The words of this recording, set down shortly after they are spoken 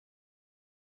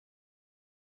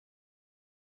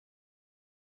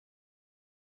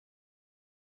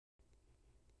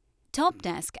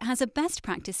TOPdesk has a best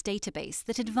practice database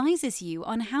that advises you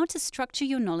on how to structure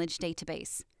your knowledge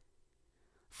database.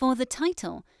 For the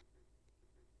title,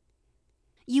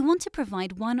 you want to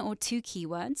provide one or two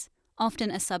keywords,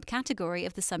 often a subcategory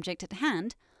of the subject at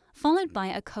hand, followed by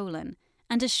a colon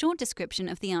and a short description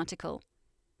of the article.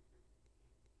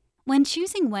 When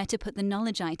choosing where to put the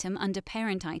knowledge item under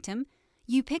parent item,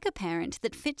 you pick a parent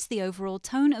that fits the overall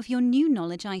tone of your new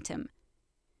knowledge item.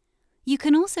 You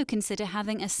can also consider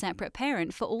having a separate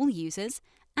parent for all users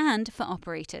and for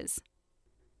operators.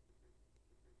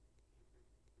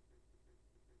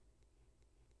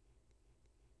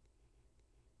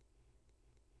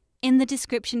 In the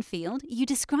description field, you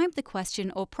describe the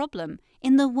question or problem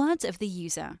in the words of the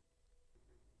user.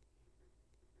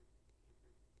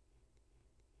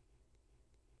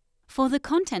 For the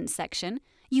content section,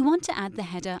 you want to add the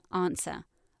header Answer,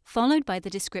 followed by the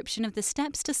description of the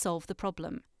steps to solve the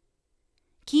problem.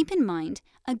 Keep in mind,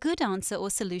 a good answer or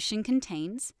solution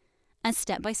contains a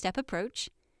step-by-step approach,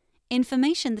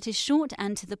 information that is short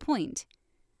and to the point.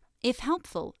 If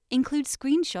helpful, include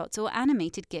screenshots or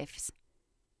animated GIFs.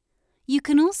 You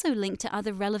can also link to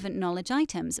other relevant knowledge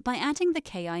items by adding the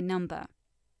KI number.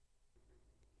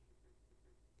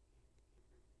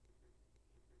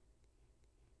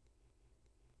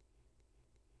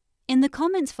 In the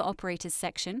Comments for Operators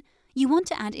section, you want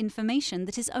to add information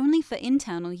that is only for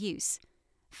internal use.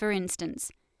 For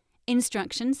instance,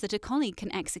 instructions that a colleague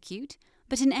can execute,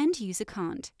 but an end user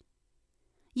can't.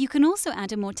 You can also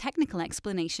add a more technical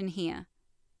explanation here.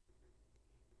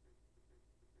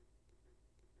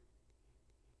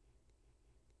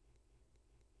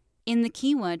 In the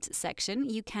Keywords section,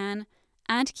 you can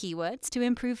add keywords to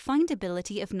improve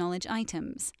findability of knowledge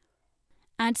items,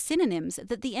 add synonyms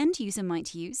that the end user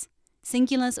might use,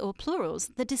 singulars or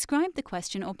plurals that describe the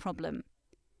question or problem.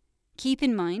 Keep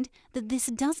in mind that this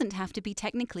doesn't have to be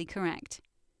technically correct.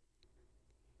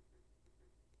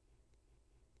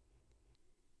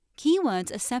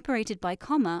 Keywords are separated by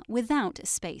comma without a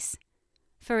space.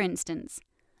 For instance,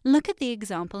 look at the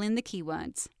example in the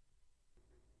keywords.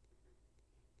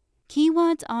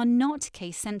 Keywords are not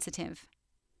case-sensitive.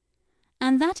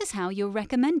 And that is how you're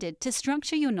recommended to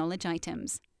structure your knowledge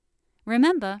items.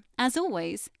 Remember, as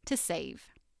always, to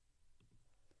save.